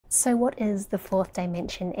So what is the fourth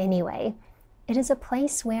dimension anyway? It is a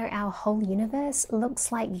place where our whole universe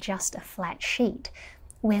looks like just a flat sheet,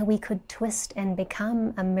 where we could twist and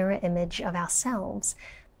become a mirror image of ourselves,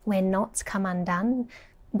 where knots come undone,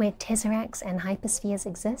 where tesseracts and hyperspheres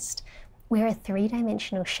exist, where a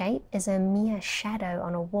three-dimensional shape is a mere shadow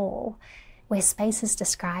on a wall, where space is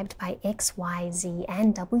described by X, Y, Z,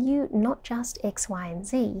 and W, not just X, Y, and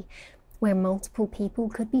Z, where multiple people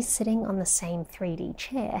could be sitting on the same 3D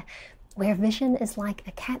chair, where vision is like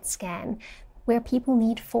a CAT scan, where people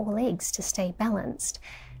need 4 legs to stay balanced,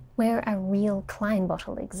 where a real Klein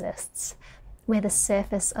bottle exists, where the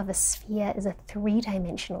surface of a sphere is a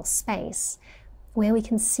 3-dimensional space, where we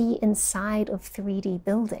can see inside of 3D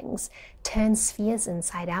buildings, turn spheres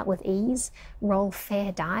inside out with ease, roll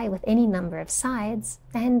fair die with any number of sides,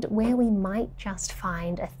 and where we might just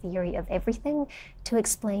find a theory of everything to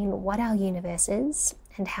explain what our universe is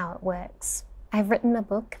and how it works. I've written a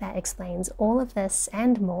book that explains all of this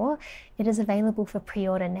and more. It is available for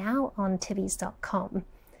pre-order now on Tibees.com.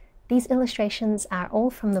 These illustrations are all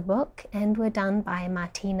from the book and were done by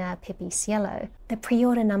Martina Pepiciello. The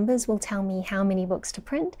pre-order numbers will tell me how many books to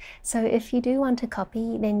print, so if you do want a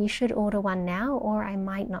copy, then you should order one now, or I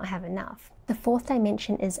might not have enough. The fourth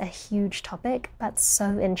dimension is a huge topic, but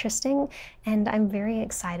so interesting, and I'm very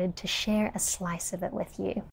excited to share a slice of it with you.